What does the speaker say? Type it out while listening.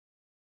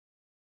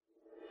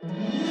In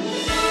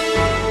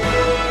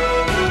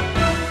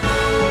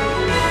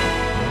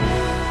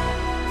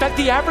fact,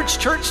 the average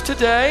church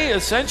today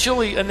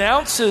essentially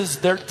announces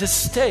their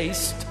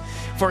distaste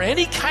for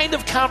any kind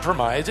of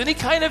compromise, any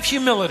kind of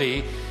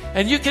humility.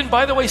 And you can,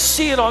 by the way,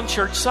 see it on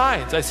church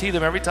signs. I see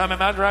them every time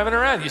I'm out driving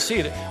around. You see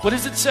it. What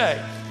does it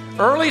say?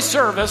 Early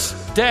service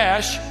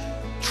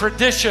 -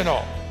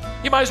 traditional.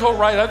 You might as well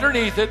write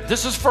underneath it,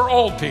 this is for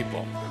old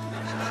people.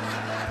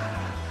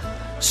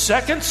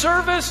 Second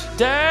service -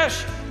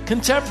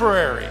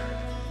 contemporary.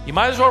 You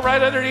might as well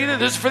write underneath it,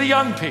 this is for the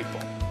young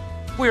people.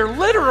 We're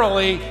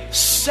literally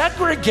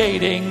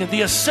segregating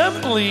the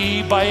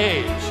assembly by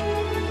age.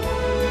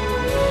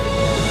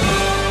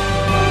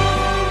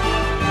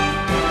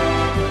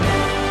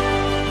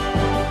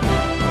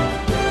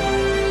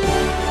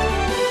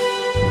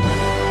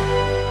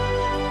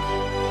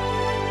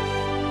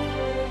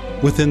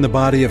 Within the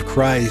body of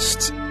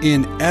Christ,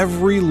 in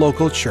every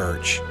local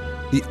church,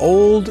 the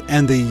old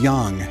and the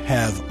young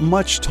have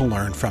much to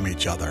learn from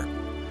each other.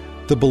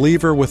 The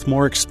believer with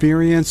more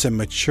experience and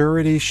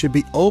maturity should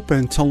be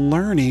open to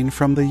learning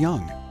from the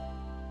young.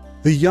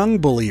 The young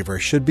believer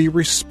should be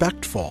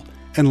respectful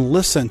and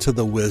listen to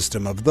the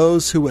wisdom of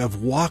those who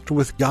have walked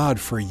with God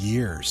for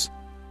years.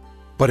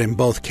 But in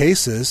both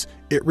cases,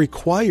 it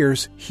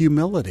requires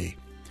humility.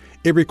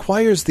 It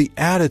requires the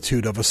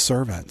attitude of a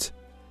servant.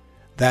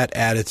 That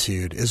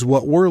attitude is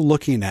what we're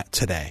looking at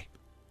today.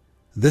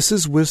 This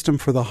is Wisdom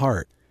for the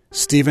Heart.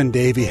 Stephen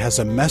Davey has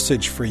a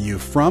message for you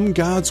from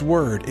God's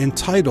Word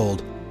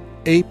entitled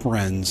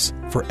Aprons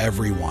for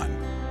Everyone.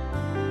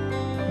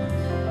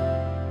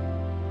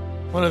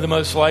 One of the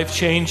most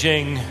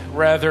life-changing,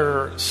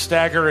 rather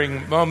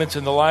staggering moments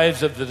in the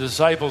lives of the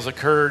disciples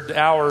occurred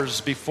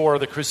hours before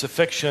the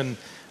crucifixion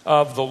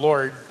of the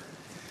Lord.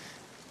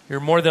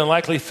 You're more than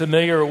likely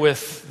familiar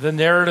with the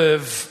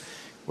narrative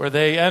where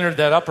they entered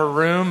that upper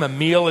room. A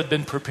meal had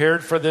been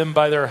prepared for them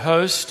by their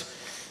host.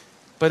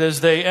 But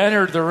as they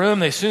entered the room,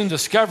 they soon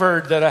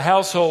discovered that a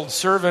household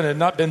servant had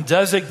not been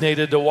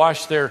designated to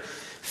wash their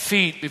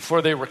feet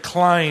before they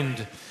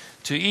reclined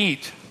to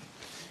eat.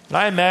 And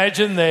I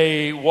imagine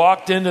they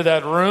walked into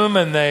that room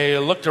and they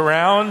looked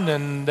around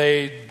and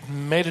they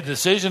made a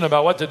decision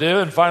about what to do.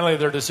 And finally,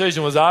 their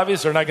decision was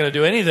obvious. They're not going to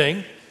do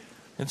anything.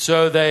 And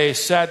so they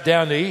sat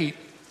down to eat.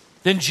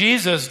 Then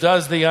Jesus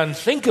does the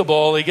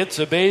unthinkable. He gets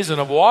a basin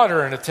of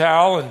water and a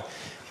towel and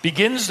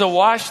begins to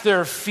wash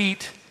their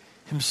feet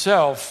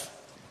himself.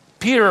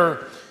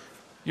 Peter,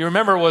 you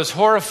remember, was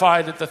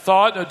horrified at the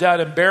thought, no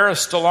doubt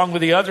embarrassed along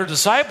with the other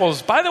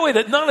disciples, by the way,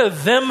 that none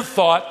of them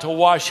thought to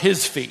wash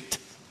his feet,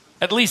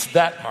 at least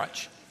that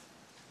much.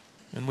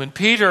 And when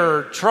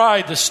Peter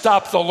tried to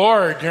stop the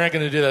Lord, you're not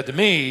going to do that to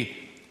me,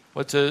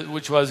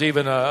 which was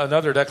even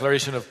another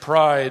declaration of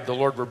pride, the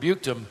Lord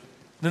rebuked him.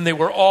 Then they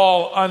were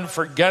all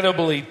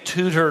unforgettably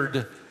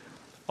tutored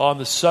on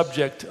the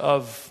subject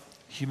of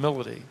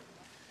humility.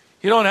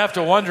 You don't have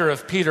to wonder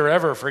if Peter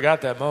ever forgot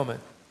that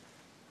moment,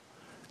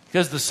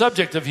 because the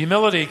subject of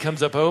humility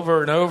comes up over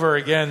and over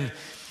again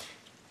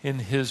in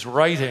his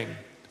writing.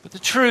 But the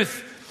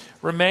truth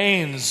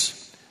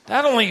remains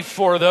not only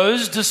for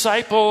those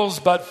disciples,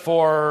 but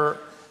for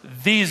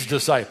these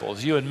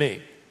disciples, you and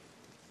me.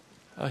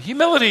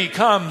 Humility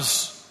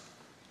comes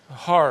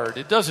hard.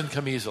 It doesn't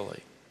come easily.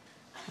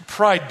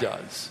 Pride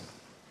does.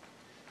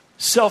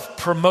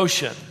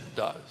 Self-promotion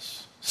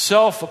does.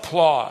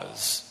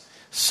 Self-applause.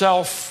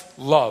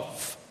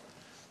 Self-love.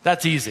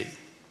 That's easy.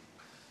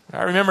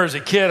 I remember as a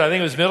kid, I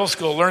think it was middle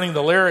school, learning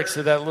the lyrics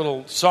to that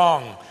little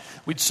song.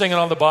 We'd sing it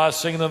on the bus,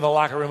 sing it in the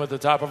locker room at the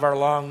top of our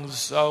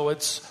lungs. Oh,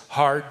 it's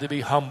hard to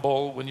be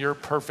humble when you're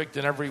perfect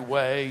in every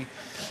way.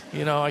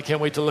 You know, I can't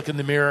wait to look in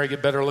the mirror. I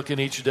get better looking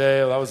each day.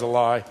 Well, that was a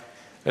lie.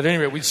 At any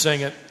rate, we'd sing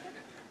it.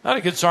 Not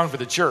a good song for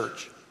the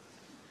church.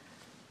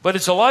 But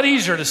it's a lot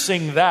easier to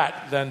sing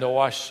that than to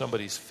wash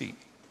somebody's feet.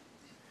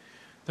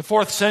 The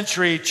 4th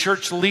century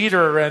church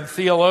leader and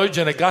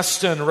theologian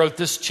Augustine wrote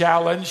this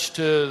challenge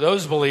to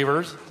those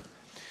believers.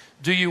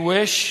 Do you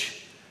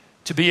wish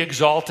to be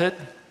exalted?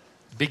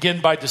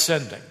 Begin by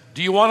descending.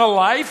 Do you want a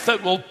life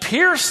that will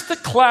pierce the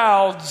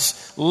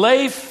clouds?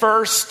 Lay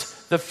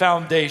first the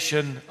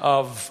foundation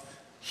of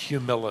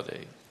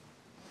humility.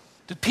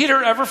 Did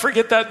Peter ever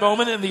forget that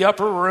moment in the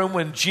upper room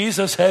when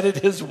Jesus headed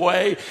his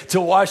way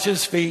to wash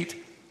his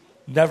feet?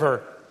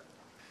 Never.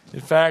 In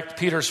fact,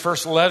 Peter's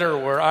first letter,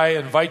 where I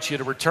invite you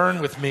to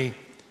return with me,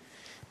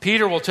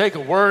 Peter will take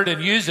a word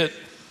and use it.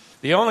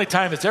 The only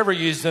time it's ever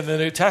used in the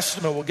New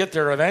Testament, we'll get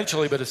there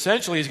eventually, but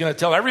essentially he's going to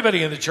tell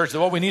everybody in the church that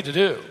what we need to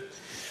do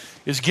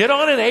is get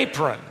on an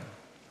apron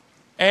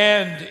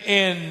and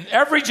in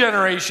every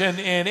generation,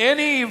 in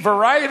any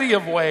variety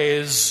of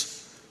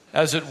ways,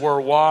 as it were,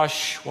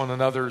 wash one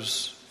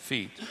another's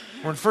feet.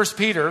 We're in 1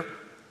 Peter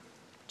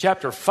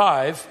chapter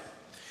 5.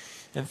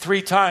 And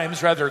 3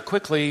 times, rather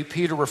quickly,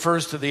 Peter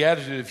refers to the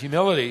attitude of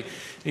humility.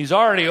 He's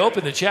already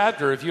opened the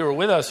chapter. If you were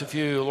with us a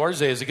few Lord's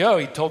Days ago,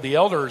 he told the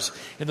elders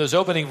in those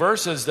opening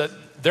verses that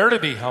they're to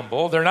be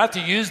humble. They're not to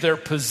use their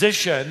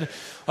position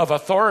of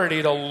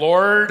authority to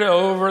lord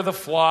over the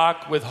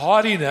flock with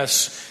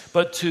haughtiness,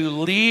 but to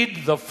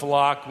lead the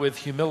flock with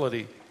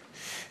humility.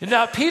 And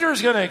now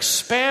Peter's going to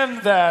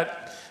expand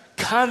that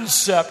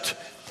concept,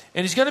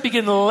 and he's going to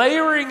begin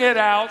layering it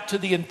out to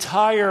the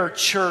entire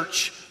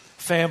church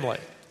family.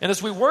 And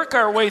as we work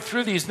our way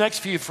through these next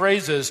few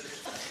phrases,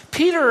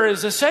 Peter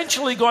is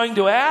essentially going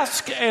to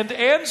ask and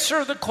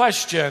answer the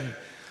question,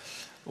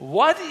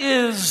 what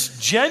is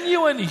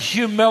genuine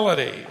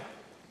humility?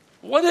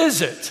 What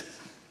is it?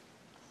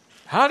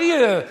 How do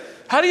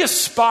you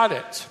spot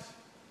it?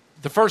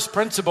 The first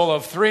principle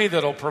of 3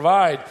 that I'll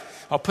provide,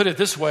 I'll put it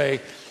this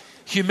way: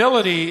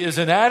 humility is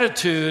an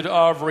attitude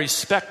of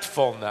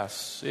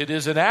respectfulness. It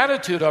is an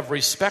attitude of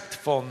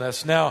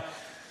respectfulness. Now,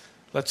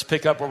 let's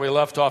pick up where we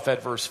left off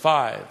at verse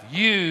 5.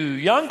 You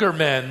younger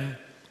men,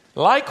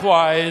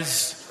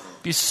 likewise,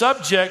 be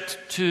subject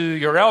to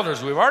your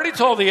elders. We've already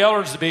told the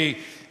elders to be,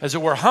 as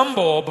it were,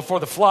 humble before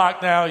the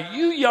flock. Now,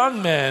 you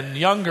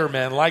younger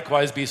men,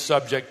 likewise be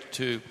subject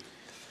to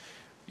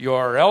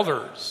your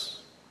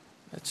elders.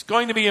 It's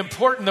going to be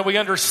important that we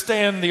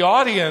understand the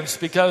audience,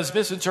 because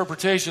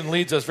misinterpretation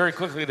leads us very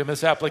quickly to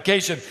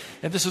misapplication.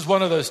 And this is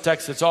one of those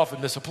texts that's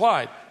often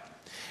misapplied.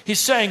 He's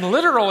saying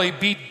literally,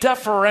 be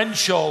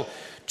deferential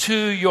to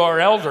your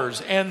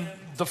elders. And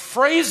the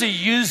phrase he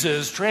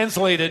uses,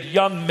 translated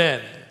young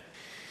men,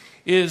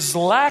 is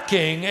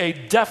lacking a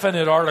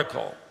definite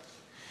article,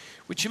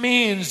 which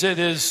means it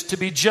is to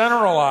be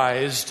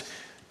generalized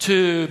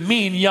to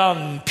mean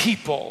young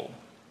people.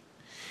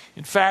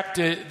 In fact,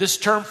 this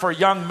term for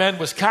young men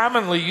was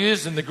commonly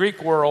used in the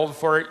Greek world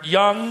for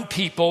young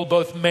people,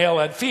 both male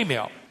and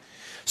female.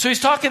 So he's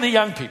talking to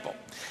young people.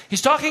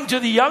 He's talking to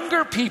the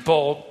younger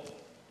people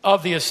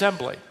of the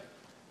assembly.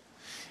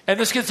 And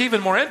this gets even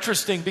more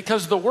interesting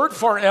because the word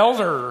for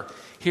elder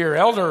here,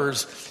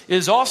 elders,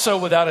 is also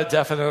without a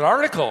definite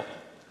article,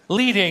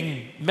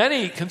 leading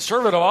many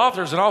conservative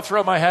authors, and I'll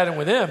throw my hat in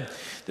with him,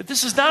 that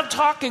this is not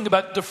talking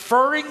about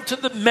deferring to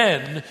the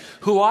men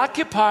who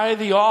occupy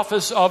the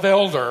office of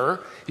elder.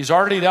 He's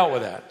already dealt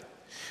with that.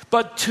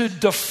 But to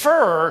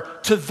defer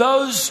to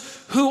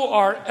those who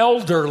are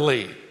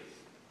elderly.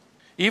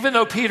 Even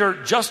though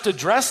Peter just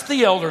addressed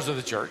the elders of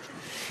the church,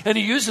 and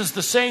he uses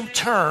the same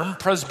term,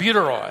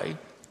 presbyteroi,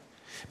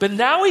 but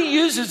now he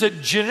uses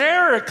it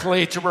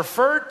generically to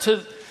refer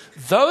to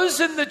those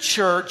in the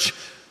church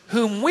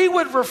whom we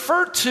would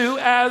refer to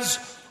as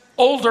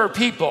older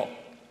people,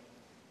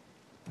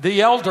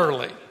 the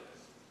elderly.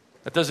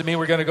 That doesn't mean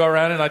we're going to go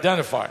around and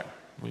identify them.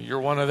 Well,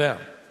 you're one of them.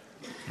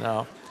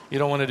 No, you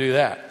don't want to do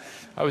that.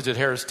 I was at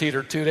Harris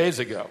Teeter 2 days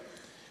ago,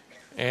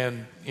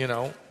 and,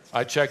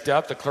 I checked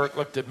out. The clerk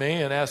looked at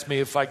me and asked me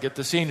if I get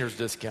the seniors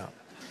discount.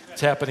 It's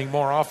happening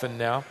more often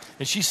now.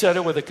 And she said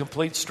it with a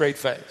complete straight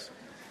face.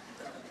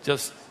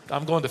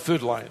 I'm going to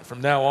Food Lion from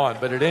now on.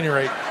 But at any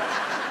rate,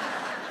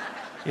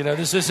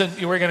 this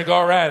isn't, we're going to go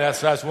around.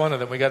 That's one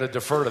of them. We got to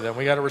defer to them.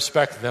 We got to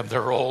respect them.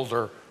 They're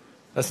older.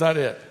 That's not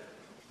it.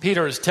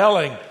 Peter is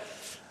telling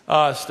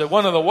us that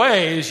one of the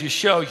ways you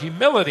show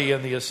humility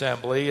in the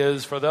assembly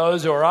is for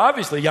those who are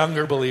obviously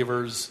younger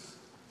believers,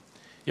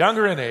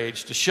 younger in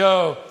age, to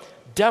show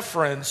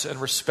deference and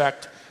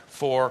respect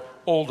for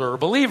older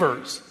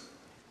believers.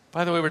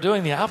 By the way, we're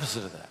doing the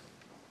opposite of that,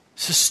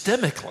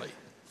 systemically,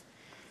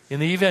 in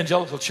the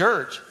evangelical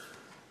church.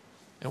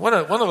 And one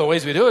of the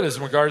ways we do it is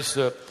in regards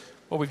to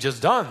what we've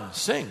just done,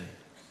 sing.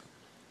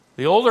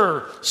 The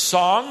older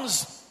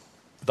songs,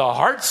 the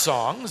heart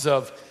songs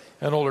of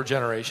an older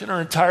generation, are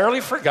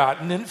entirely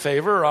forgotten in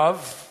favor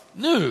of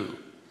new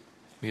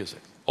music.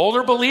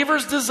 Older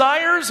believers'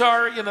 desires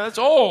are, it's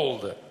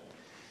old,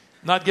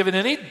 not given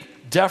any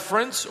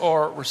deference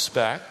or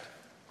respect.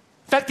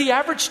 In fact, the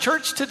average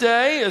church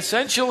today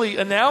essentially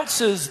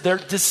announces their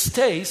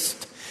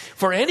distaste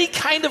for any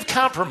kind of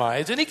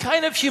compromise, any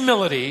kind of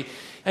humility.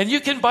 And you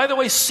can, by the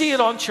way, see it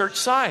on church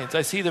signs.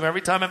 I see them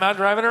every time I'm out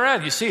driving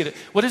around. You see it.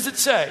 What does it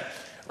say?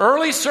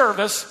 Early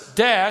service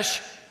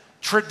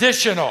 -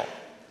 traditional.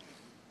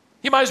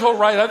 You might as well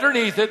write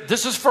underneath it,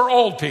 this is for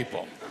old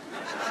people.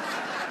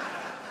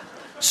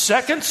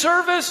 Second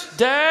service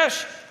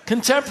 -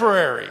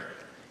 contemporary.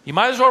 You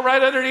might as well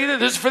write underneath it,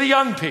 this is for the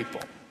young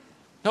people.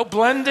 No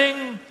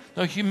blending,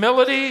 no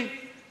humility,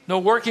 no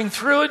working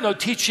through it, no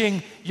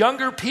teaching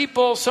younger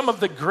people some of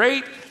the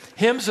great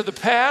hymns of the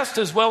past,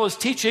 as well as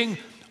teaching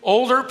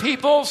older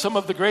people some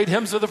of the great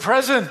hymns of the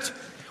present.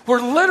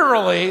 We're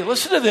literally,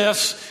 listen to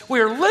this,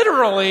 we are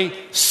literally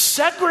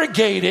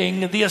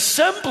segregating the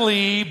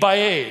assembly by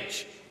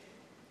age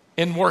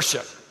in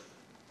worship.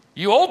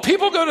 You old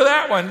people go to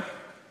that one.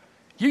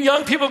 You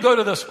young people go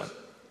to this one.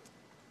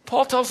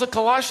 Paul tells the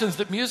Colossians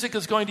that music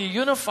is going to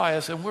unify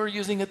us, and we're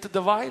using it to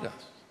divide us.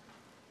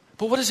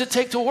 But what does it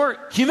take to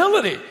work?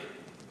 Humility.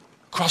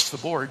 Across the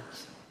board.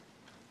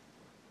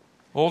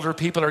 Older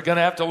people are going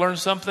to have to learn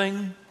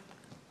something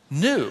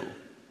new.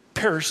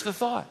 Perish the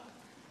thought.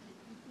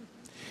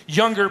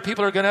 Younger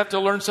people are going to have to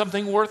learn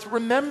something worth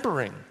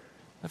remembering.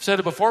 I've said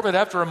it before, but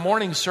after a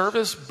morning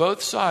service,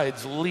 both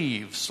sides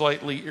leave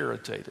slightly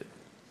irritated.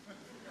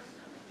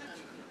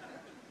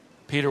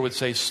 Peter would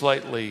say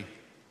slightly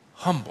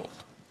humbled.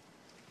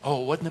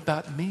 Oh, it wasn't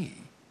about me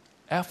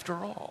after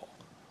all.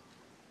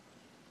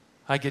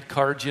 I get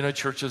cards,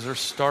 churches are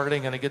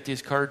starting, and I get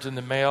these cards in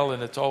the mail,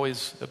 and it's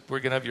always, we're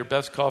going to have your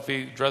best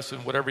coffee, dress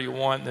in whatever you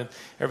want, and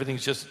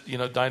everything's just,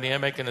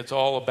 dynamic, and it's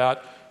all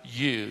about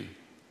you.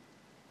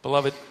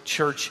 Beloved,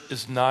 church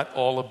is not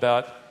all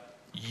about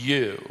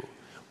you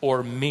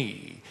or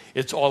me.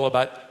 It's all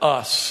about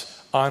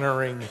us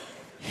honoring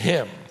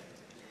Him.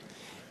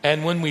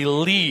 And when we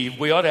leave,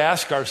 we ought to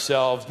ask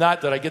ourselves,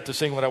 not that I get to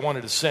sing what I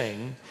wanted to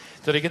sing,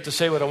 that I get to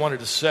say what I wanted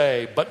to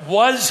say, but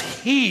was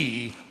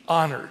He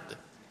honored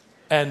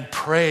and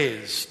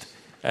praised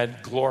and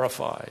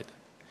glorified?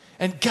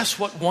 And guess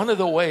what? One of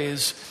the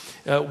ways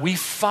we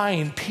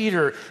find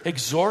Peter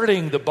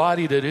exhorting the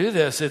body to do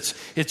this,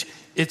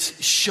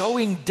 it's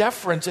showing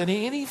deference, and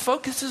he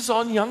focuses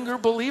on younger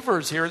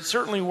believers here. It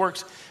certainly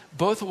works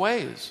both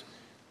ways.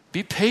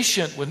 Be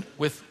patient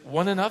with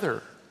one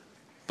another,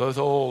 both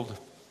old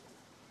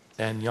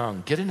and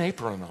young. Get an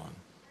apron on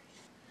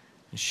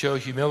and show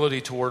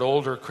humility toward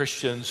older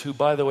Christians who,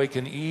 by the way,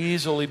 can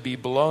easily be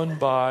blown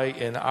by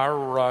in our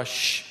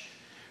rush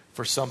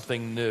for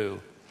something new.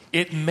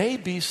 It may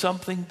be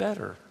something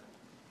better,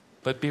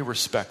 but be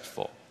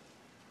respectful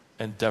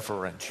and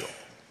deferential.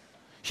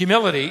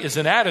 Humility is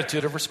an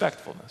attitude of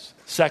respectfulness.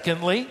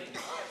 Secondly,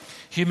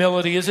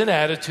 humility is an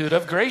attitude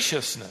of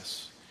graciousness.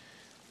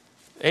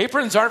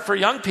 Aprons aren't for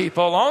young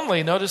people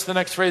only. Notice the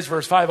next phrase,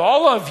 verse 5.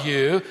 All of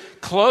you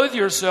clothe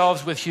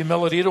yourselves with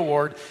humility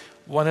toward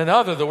one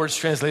another. The word's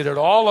translated,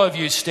 all of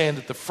you stand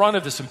at the front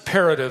of this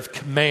imperative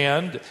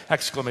command,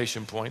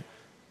 exclamation point,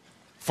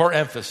 for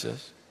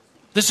emphasis.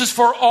 This is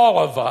for all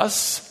of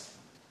us.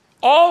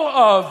 All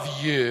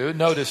of you,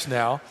 notice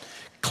now,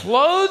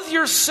 clothe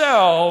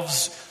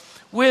yourselves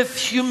with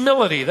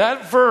humility.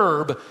 That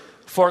verb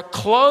for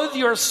clothe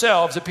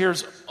yourselves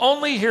appears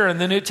only here in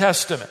the New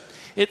Testament.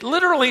 It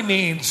literally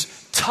means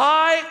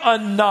tie a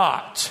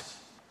knot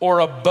or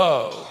a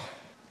bow.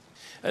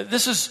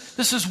 This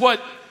is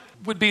what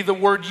would be the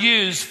word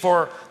used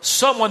for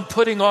someone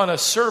putting on a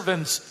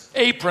servant's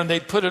apron.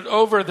 They'd put it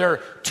over their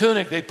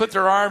tunic. They'd put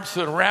their arms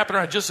through it and wrap it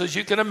around, just as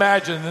you can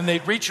imagine. And then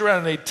they'd reach around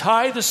and they'd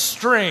tie the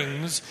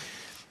strings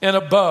in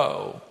a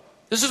bow.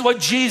 This is what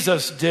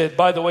Jesus did,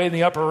 by the way, in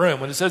the upper room.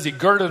 When it says he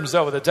girded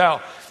himself with a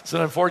towel, it's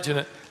an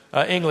unfortunate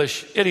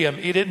English idiom.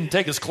 He didn't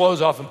take his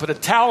clothes off and put a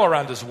towel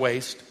around his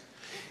waist.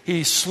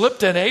 He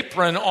slipped an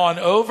apron on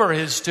over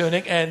his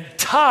tunic and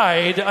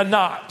tied a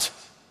knot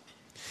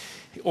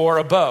or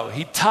a bow.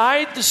 He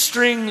tied the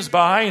strings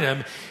behind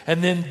him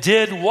and then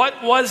did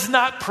what was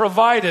not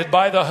provided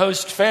by the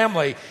host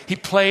family. He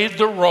played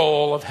the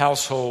role of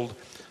household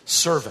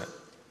servant.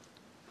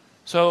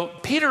 So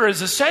Peter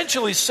is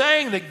essentially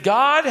saying that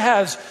God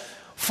has,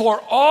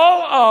 for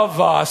all of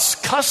us,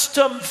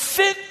 custom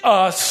fit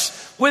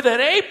us with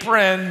an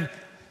apron,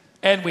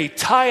 and we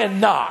tie a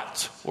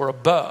knot or a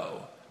bow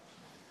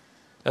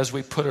as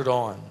we put it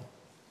on.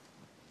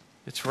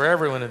 It's for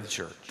everyone in the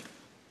church.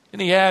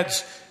 And he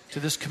adds to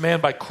this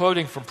command by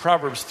quoting from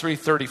Proverbs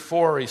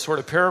 3:34. He sort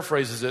of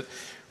paraphrases it.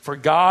 For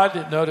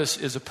God, notice,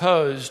 is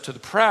opposed to the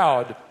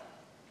proud,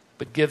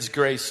 but gives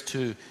grace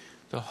to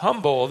the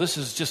humble. This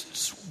is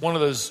just one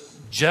of those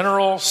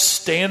general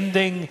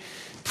standing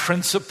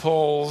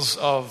principles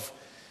of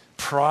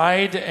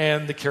pride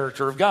and the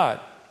character of God.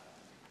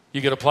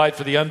 You get applied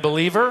for the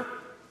unbeliever.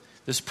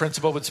 This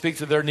principle would speak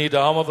to their need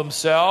to humble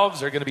themselves.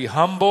 They're going to be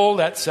humble.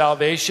 That's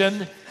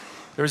salvation.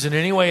 There isn't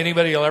any way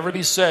anybody will ever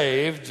be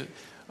saved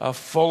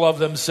full of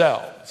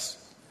themselves.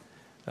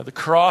 Now, the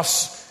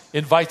cross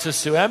invites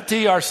us to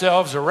empty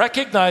ourselves or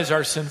recognize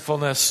our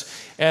sinfulness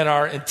and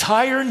our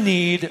entire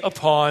need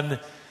upon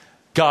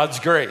God's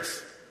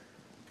grace.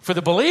 For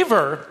the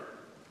believer,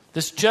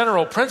 this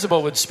general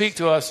principle would speak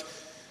to us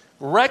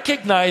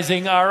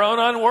recognizing our own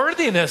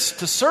unworthiness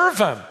to serve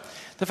Him.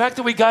 The fact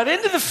that we got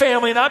into the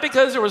family not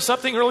because there was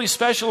something really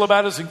special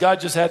about us and God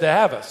just had to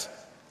have us.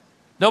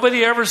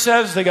 Nobody ever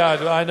says to God,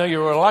 well, I know you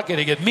were lucky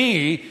to get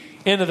me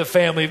into the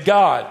family of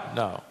God.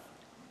 No.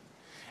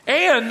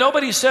 And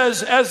nobody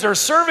says, as they're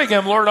serving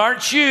Him, Lord,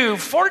 aren't you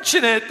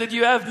fortunate that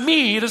you have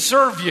me to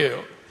serve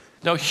you?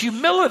 No,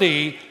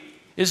 humility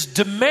is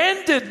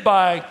demanded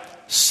by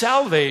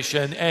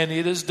salvation, and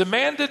it is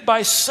demanded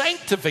by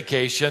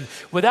sanctification.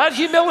 Without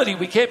humility,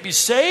 we can't be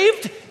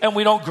saved, and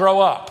we don't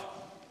grow up.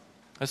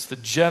 That's the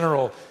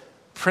general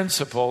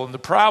principle. And the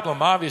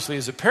problem, obviously,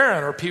 as a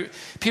parent, or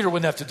Peter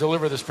wouldn't have to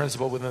deliver this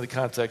principle within the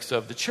context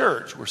of the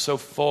church. We're so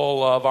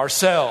full of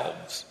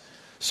ourselves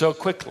so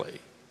quickly.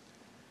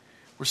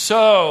 We're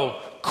so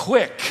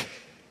quick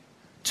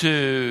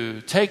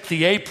to take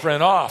the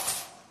apron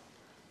off.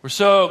 We're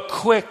so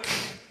quick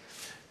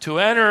to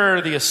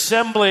enter the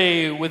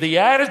assembly with the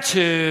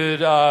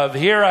attitude of,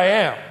 here I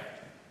am,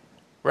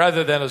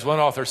 rather than, as one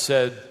author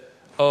said,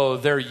 oh,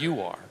 there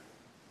you are.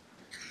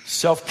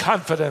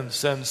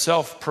 Self-confidence and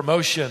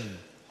self-promotion,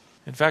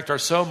 in fact, are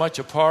so much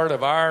a part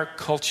of our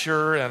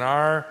culture and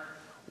our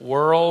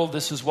world.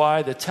 This is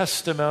why the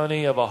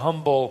testimony of a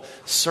humble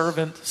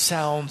servant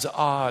sounds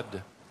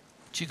odd.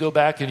 But you go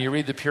back and you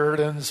read the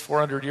Puritans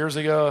 400 years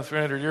ago,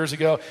 300 years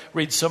ago,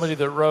 read somebody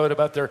that wrote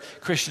about their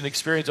Christian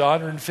experience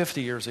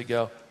 150 years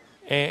ago,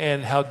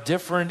 and how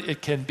different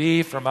it can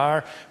be from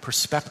our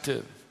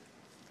perspective.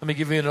 Let me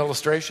give you an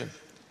illustration.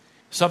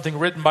 Something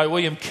written by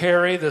William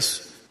Carey,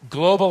 this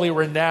globally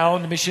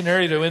renowned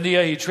missionary to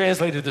India. He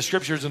translated the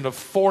scriptures into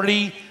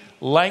 40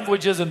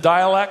 languages and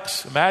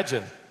dialects.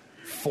 Imagine,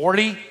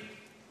 40,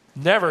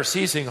 never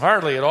ceasing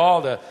hardly at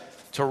all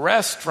to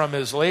rest from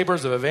his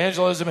labors of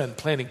evangelism and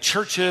planting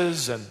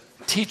churches and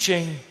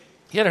teaching.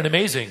 He had an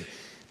amazing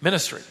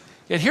ministry.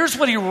 Yet here's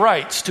what he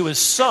writes to his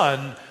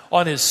son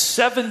on his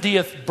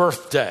 70th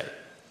birthday.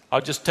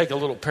 I'll just take a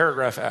little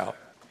paragraph out.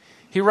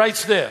 He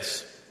writes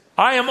this: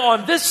 I am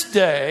on this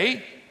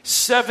day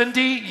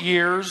 70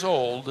 years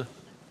old,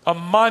 a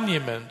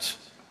monument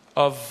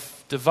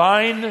of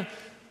divine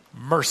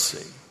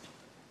mercy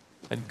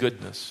and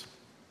goodness.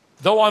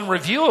 Though on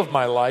review of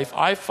my life,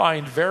 I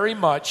find very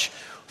much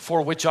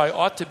for which I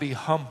ought to be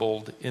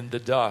humbled in the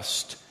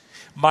dust.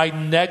 My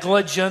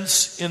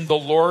negligence in the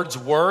Lord's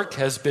work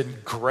has been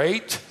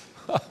great.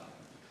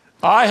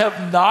 I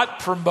have not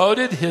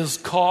promoted his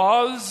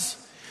cause,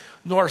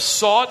 nor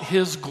sought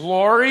his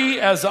glory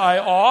as I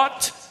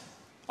ought.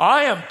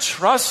 I am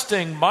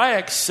trusting my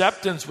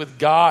acceptance with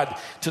God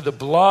to the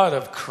blood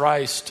of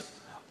Christ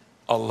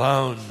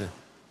alone.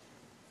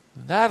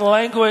 That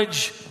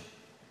language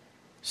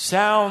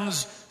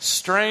sounds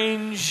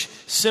strange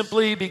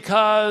simply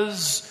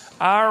because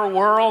our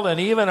world and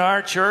even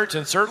our church,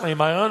 and certainly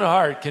my own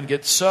heart, can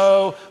get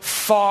so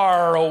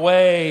far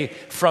away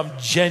from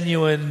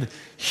genuine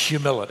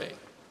humility.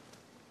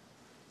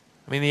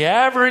 I mean, the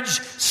average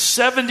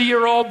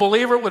 70-year-old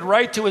believer would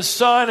write to his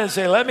son and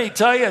say, let me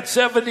tell you at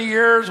 70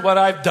 years what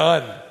I've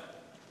done.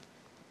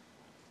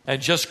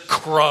 And just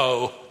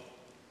crow.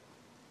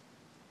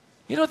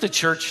 You know what the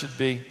church should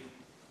be?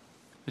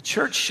 The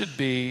church should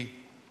be,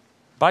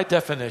 by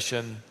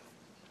definition,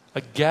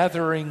 a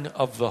gathering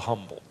of the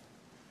humble.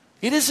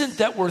 It isn't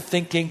that we're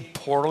thinking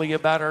poorly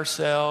about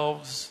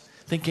ourselves,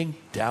 thinking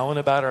down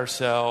about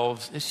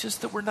ourselves. It's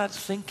just that we're not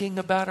thinking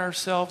about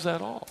ourselves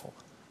at all.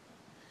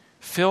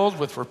 Filled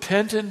with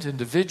repentant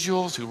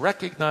individuals who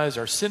recognize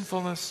our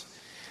sinfulness,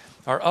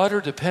 our utter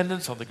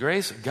dependence on the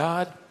grace of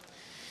God.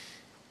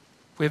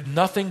 We have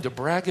nothing to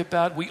brag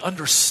about. We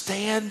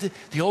understand,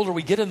 the older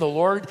we get in the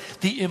Lord,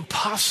 the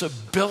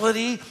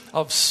impossibility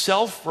of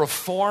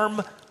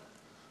self-reform.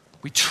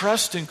 We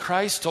trust in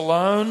Christ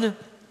alone,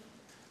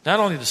 not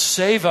only to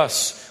save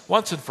us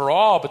once and for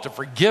all, but to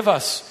forgive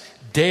us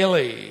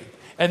daily.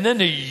 And then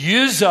to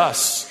use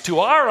us. To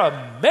our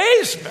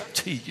amazement,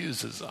 he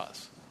uses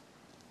us.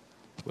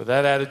 With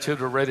that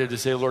attitude, we're ready to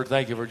say, Lord,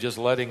 thank you for just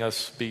letting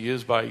us be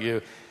used by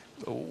you.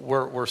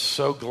 We're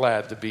so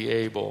glad to be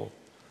able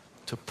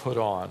to put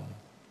on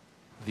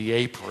the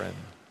apron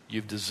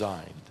you've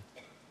designed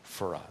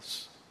for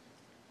us.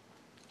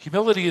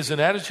 Humility is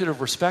an attitude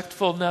of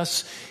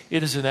respectfulness.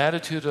 It is an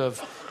attitude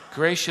of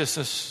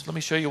graciousness. Let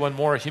me show you one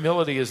more.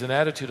 Humility is an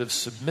attitude of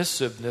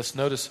submissiveness.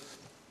 Notice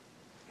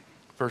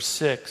verse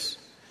 6.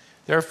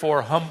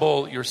 Therefore,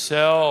 humble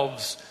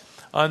yourselves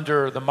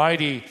under the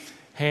mighty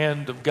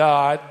hand of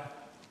God.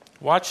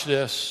 Watch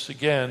this.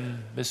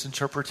 Again,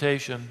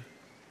 misinterpretation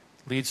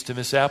leads to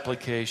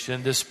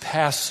misapplication. This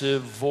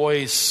passive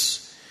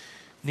voice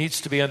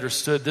needs to be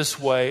understood this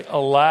way.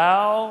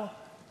 Allow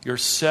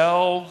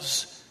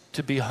yourselves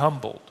to be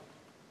humbled.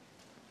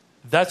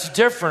 That's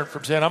different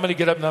from saying, I'm going to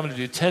get up and I'm going to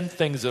do 10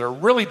 things that are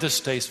really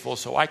distasteful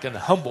so I can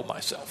humble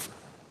myself.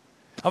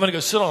 I'm going to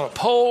go sit on a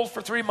pole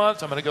for 3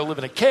 months. I'm going to go live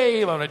in a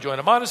cave. I'm going to join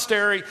a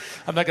monastery.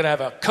 I'm not going to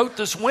have a coat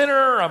this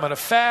winter. I'm going to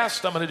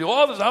fast. I'm going to do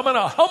all this. I'm going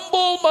to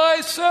humble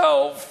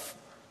myself.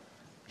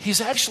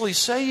 He's actually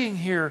saying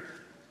here,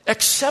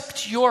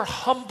 accept your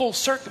humble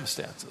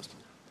circumstances.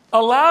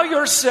 Allow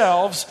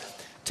yourselves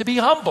to be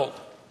humbled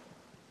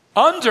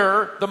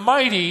under the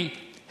mighty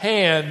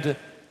hand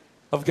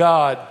of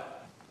God.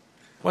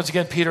 Once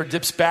again, Peter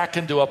dips back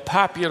into a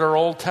popular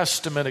Old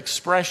Testament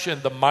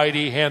expression, the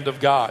mighty hand of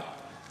God.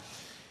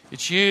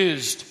 It's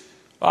used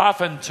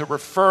often to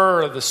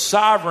refer to the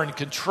sovereign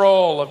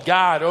control of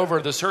God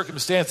over the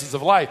circumstances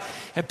of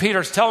life. And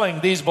Peter's telling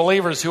these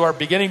believers who are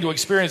beginning to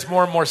experience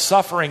more and more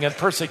suffering and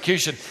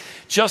persecution,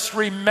 just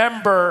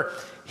remember,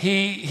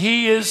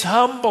 he is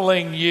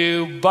humbling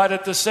you, but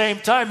at the same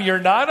time, you're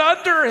not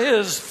under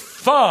his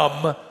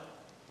thumb,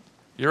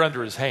 you're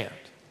under his hand.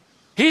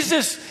 He's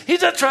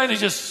not trying to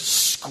just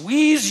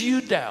squeeze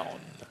you down.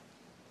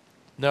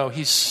 No,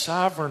 he's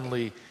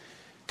sovereignly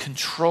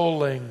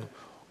controlling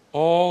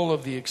all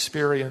of the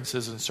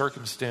experiences and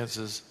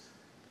circumstances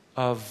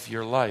of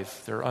your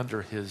life. They're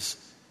under his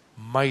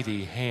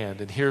mighty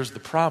hand. And here's the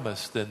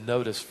promise, then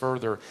notice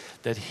further,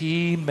 that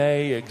he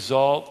may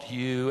exalt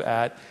you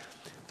at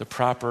the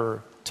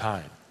proper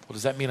time. Well,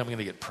 does that mean I'm going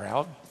to get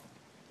proud?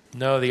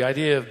 No, the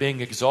idea of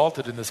being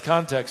exalted in this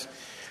context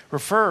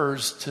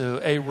refers to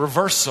a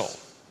reversal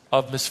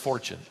of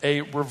misfortune,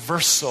 a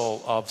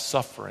reversal of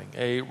suffering,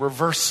 a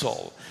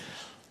reversal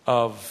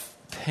of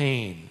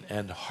pain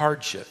and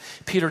hardship.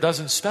 Peter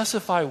doesn't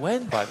specify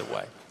when, by the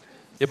way.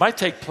 It might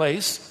take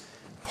place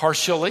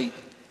partially,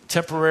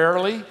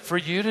 temporarily for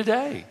you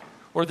today,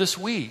 or this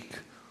week,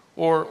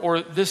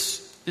 or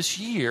this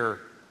year.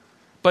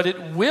 But it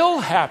will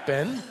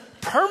happen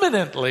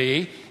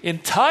permanently,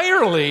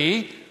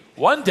 entirely,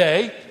 one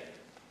day.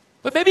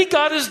 But maybe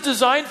God has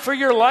designed for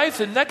your life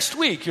that next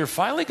week you're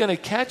finally going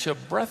to catch a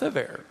breath of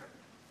air.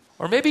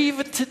 Or maybe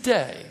even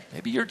today,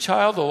 maybe your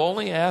child will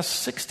only ask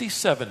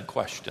 67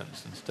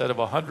 questions instead of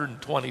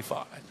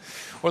 125.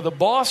 Or the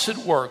boss at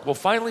work will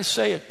finally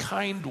say a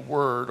kind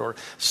word, or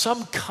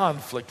some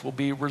conflict will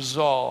be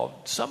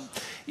resolved.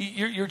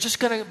 You're just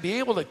going to be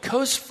able to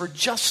coast for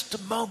just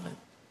a moment.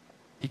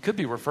 He could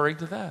be referring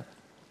to that.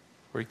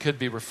 Or he could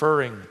be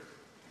referring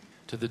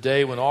to the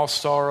day when all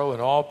sorrow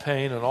and all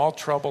pain and all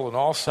trouble and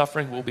all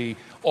suffering will be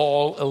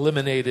all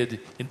eliminated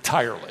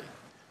entirely.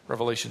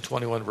 Revelation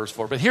 21, verse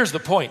 4. But here's the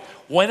point.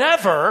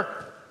 Whenever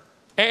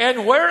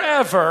and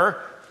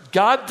wherever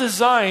God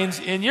designs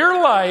in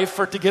your life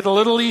for it to get a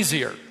little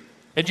easier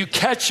and you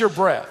catch your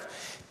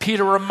breath,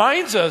 Peter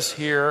reminds us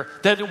here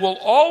that it will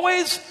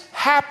always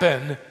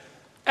happen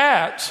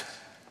at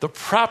the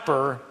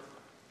proper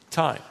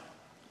time.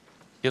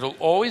 It'll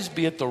always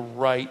be at the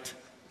right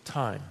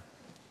time.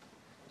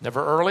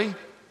 Never early,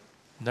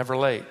 never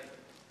late.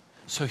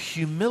 So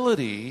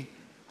humility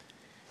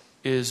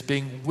is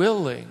being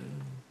willing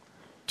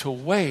to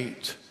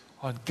wait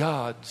on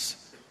God's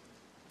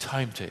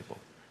timetable.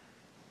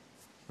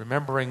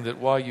 Remembering that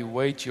while you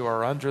wait, you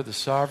are under the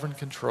sovereign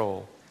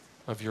control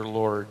of your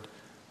Lord.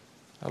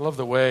 I love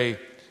the way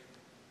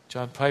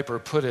John Piper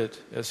put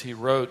it as he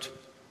wrote,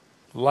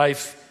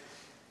 life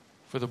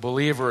for the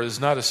believer is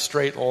not a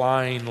straight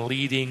line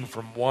leading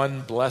from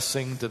one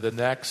blessing to the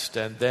next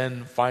and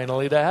then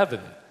finally to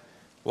heaven.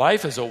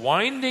 Life is a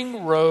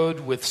winding road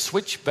with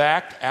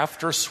switchback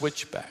after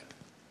switchback.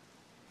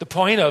 The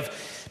point of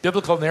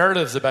biblical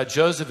narratives about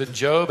Joseph and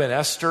Job and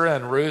Esther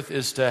and Ruth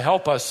is to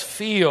help us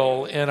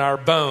feel in our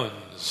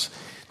bones,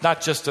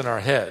 not just in our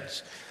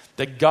heads,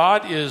 that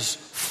God is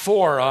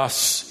for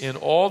us in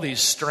all these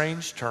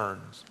strange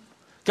turns.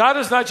 God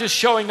is not just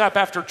showing up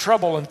after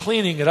trouble and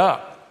cleaning it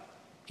up.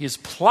 He is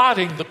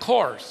plotting the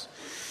course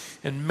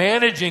and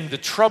managing the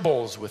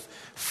troubles with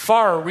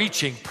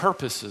far-reaching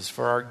purposes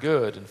for our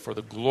good and for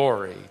the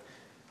glory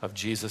of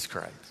Jesus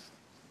Christ.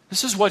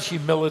 This is what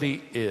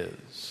humility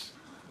is.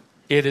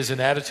 It is an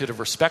attitude of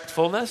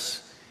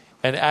respectfulness,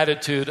 an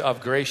attitude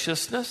of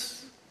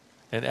graciousness,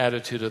 an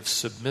attitude of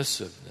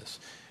submissiveness.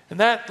 And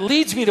that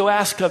leads me to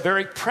ask a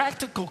very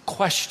practical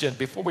question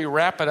before we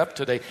wrap it up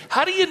today.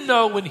 How do you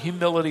know when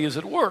humility is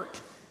at work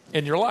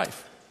in your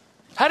life?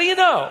 How do you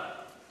know?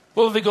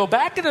 Well, if we go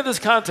back into this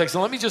context,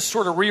 and let me just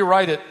sort of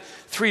rewrite it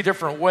three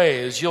different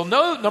ways, you'll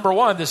know, number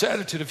one, this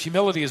attitude of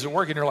humility is at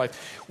work in your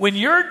life. When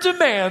your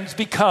demands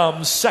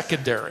become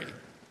secondary.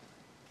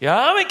 Yeah,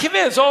 I'm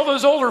convinced all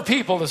those older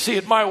people to see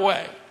it my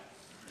way.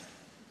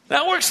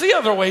 That works the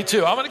other way,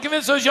 too. I'm going to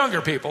convince those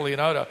younger people,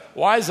 to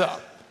wise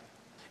up.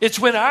 It's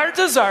when our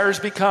desires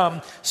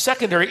become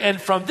secondary. And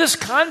from this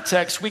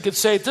context, we could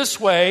say it this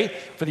way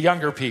for the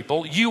younger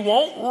people. You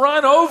won't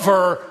run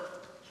over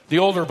the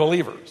older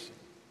believers.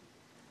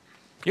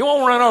 You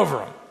won't run over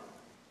them.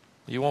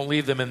 You won't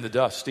leave them in the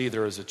dust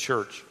either as a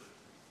church.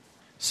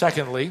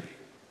 Secondly,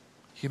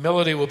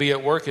 humility will be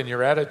at work in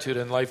your attitude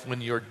in life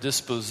when your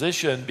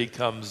disposition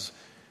becomes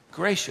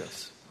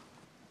gracious.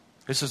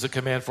 This is a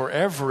command for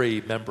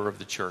every member of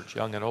the church,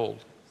 young and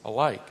old,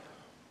 alike.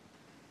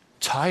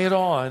 Tie it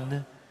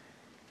on,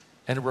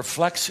 and it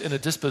reflects in a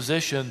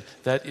disposition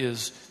that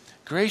is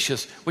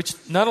gracious, which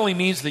not only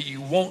means that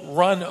you won't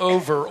run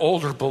over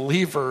older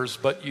believers,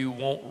 but you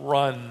won't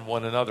run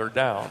one another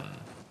down.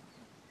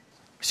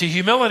 See,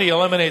 humility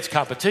eliminates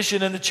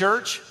competition in the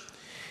church.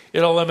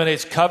 It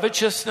eliminates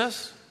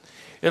covetousness.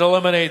 It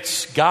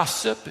eliminates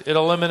gossip. It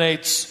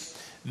eliminates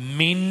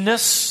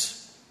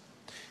meanness.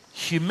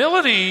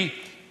 Humility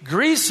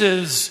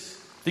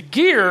greases the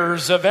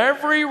gears of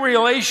every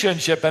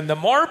relationship. And the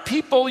more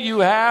people you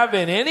have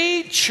in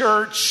any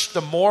church, the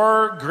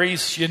more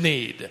grease you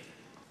need.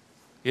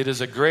 It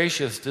is a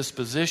gracious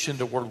disposition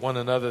toward one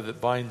another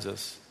that binds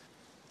us,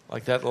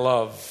 like that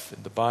love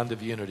and the bond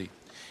of unity.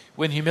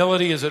 When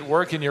humility is at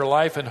work in your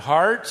life and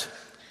heart,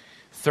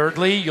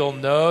 thirdly, you'll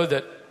know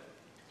that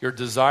your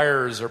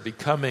desires are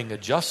becoming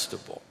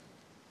adjustable.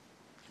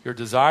 Your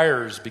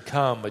desires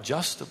become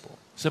adjustable.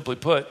 Simply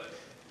put,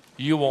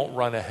 you won't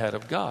run ahead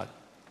of God.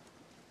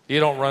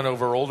 You don't run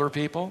over older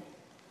people.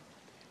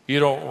 You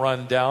don't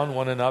run down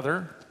one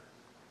another.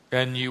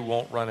 And you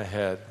won't run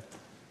ahead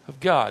of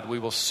God. We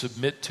will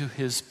submit to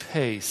His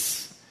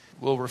pace.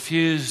 We'll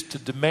refuse to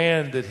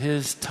demand that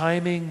His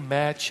timing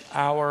match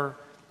our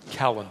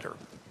calendar.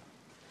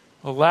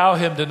 Allow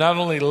Him to not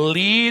only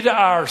lead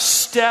our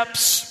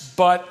steps,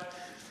 but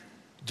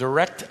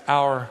direct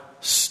our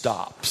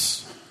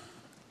stops.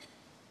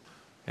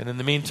 And in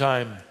the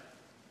meantime,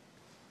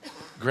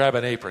 grab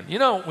an apron.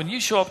 When you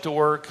show up to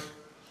work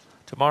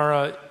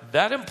tomorrow,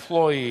 that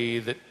employee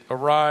that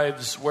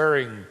arrives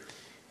wearing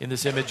in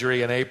this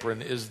imagery, an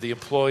apron, is the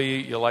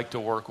employee you like to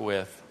work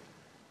with,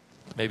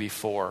 maybe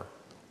 4.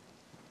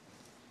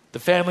 The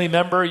family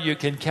member you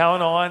can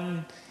count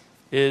on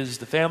is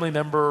the family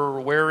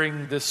member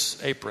wearing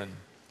this apron.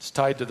 It's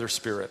tied to their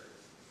spirit.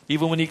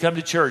 Even when you come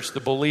to church, the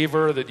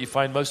believer that you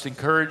find most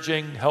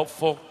encouraging,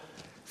 helpful,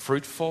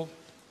 fruitful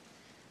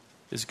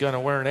is going to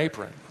wear an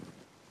apron.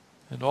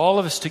 And all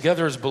of us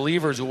together as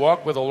believers who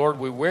walk with the Lord,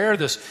 we wear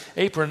this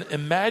apron.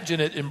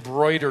 Imagine it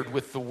embroidered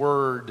with the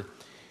word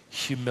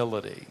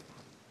humility.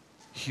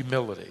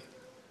 Humility.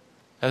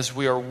 As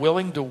we are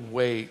willing to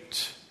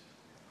wait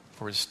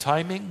for His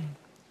timing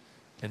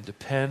and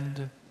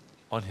depend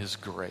on His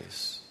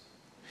grace.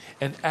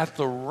 And at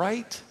the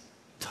right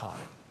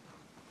time,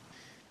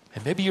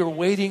 and maybe you're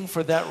waiting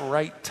for that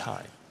right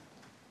time,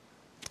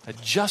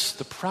 at just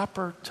the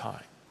proper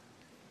time,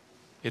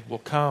 it will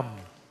come.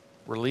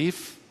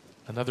 Relief,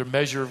 another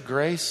measure of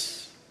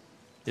grace.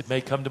 It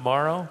may come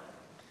tomorrow,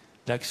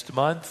 next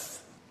month.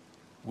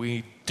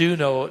 We do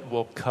know it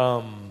will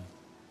come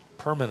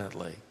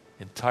permanently,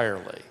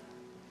 entirely,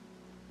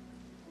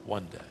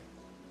 one day.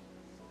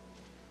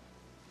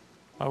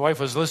 My wife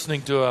was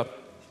listening to a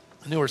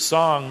newer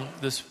song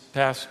this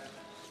past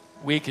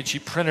week, and she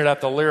printed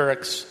out the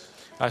lyrics.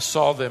 I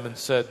saw them and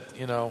said,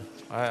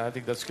 I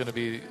think that's going to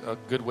be a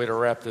good way to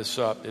wrap this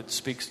up. It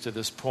speaks to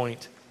this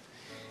point.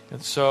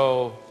 And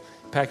so,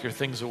 pack your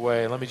things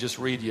away. Let me just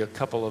read you a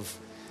couple of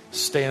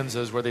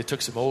stanzas where they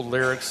took some old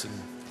lyrics and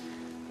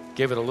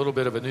gave it a little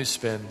bit of a new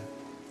spin.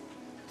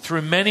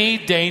 Through many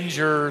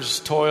dangers,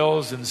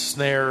 toils, and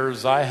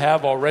snares I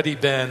have already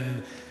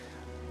been.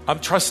 I'm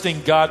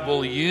trusting God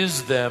will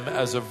use them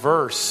as a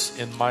verse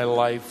in my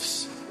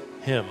life's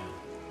hymn.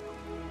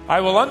 I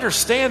will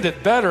understand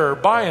it better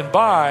by and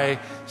by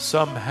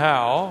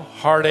somehow.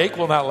 Heartache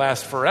will not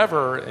last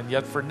forever, and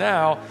yet for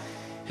now,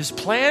 His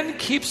plan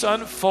keeps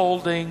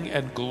unfolding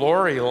and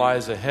glory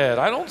lies ahead.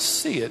 I don't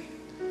see it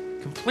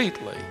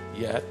completely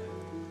yet,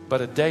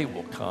 but a day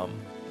will come.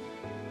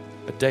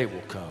 A day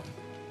will come.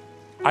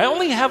 I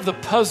only have the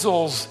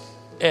puzzle's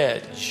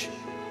edge.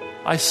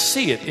 I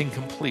see it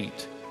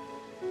incomplete,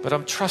 but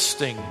I'm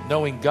trusting,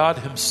 knowing God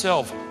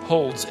Himself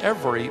holds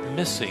every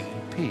missing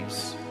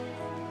piece.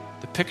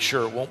 The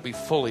picture won't be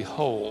fully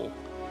whole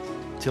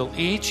till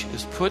each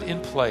is put in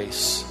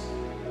place.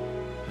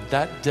 And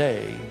that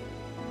day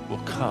will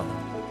come.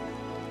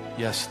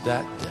 Yes,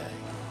 that day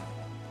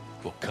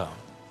will come.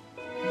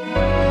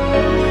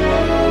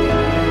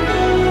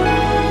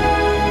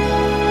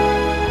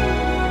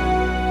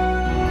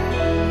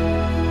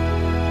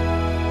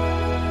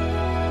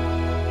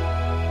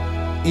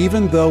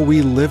 Even though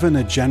we live in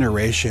a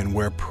generation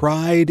where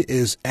pride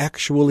is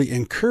actually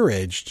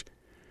encouraged,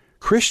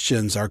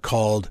 Christians are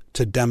called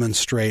to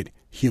demonstrate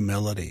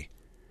humility.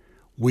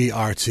 We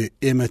are to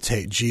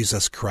imitate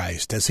Jesus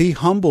Christ as He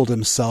humbled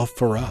Himself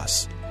for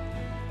us.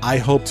 I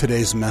hope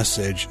today's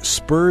message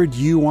spurred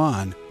you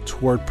on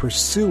toward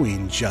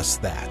pursuing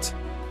just that.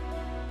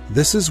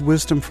 This is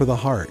Wisdom for the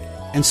Heart,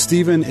 and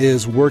Stephen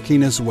is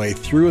working his way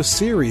through a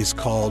series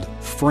called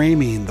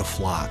Framing the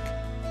Flock.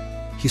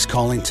 He's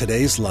calling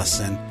today's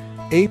lesson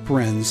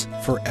Aprons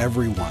for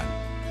Everyone.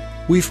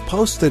 We've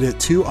posted it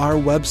to our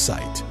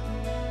website.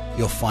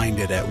 You'll find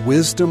it at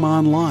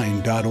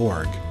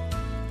wisdomonline.org.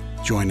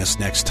 Join us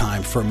next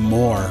time for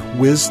more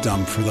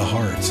Wisdom for the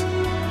Heart.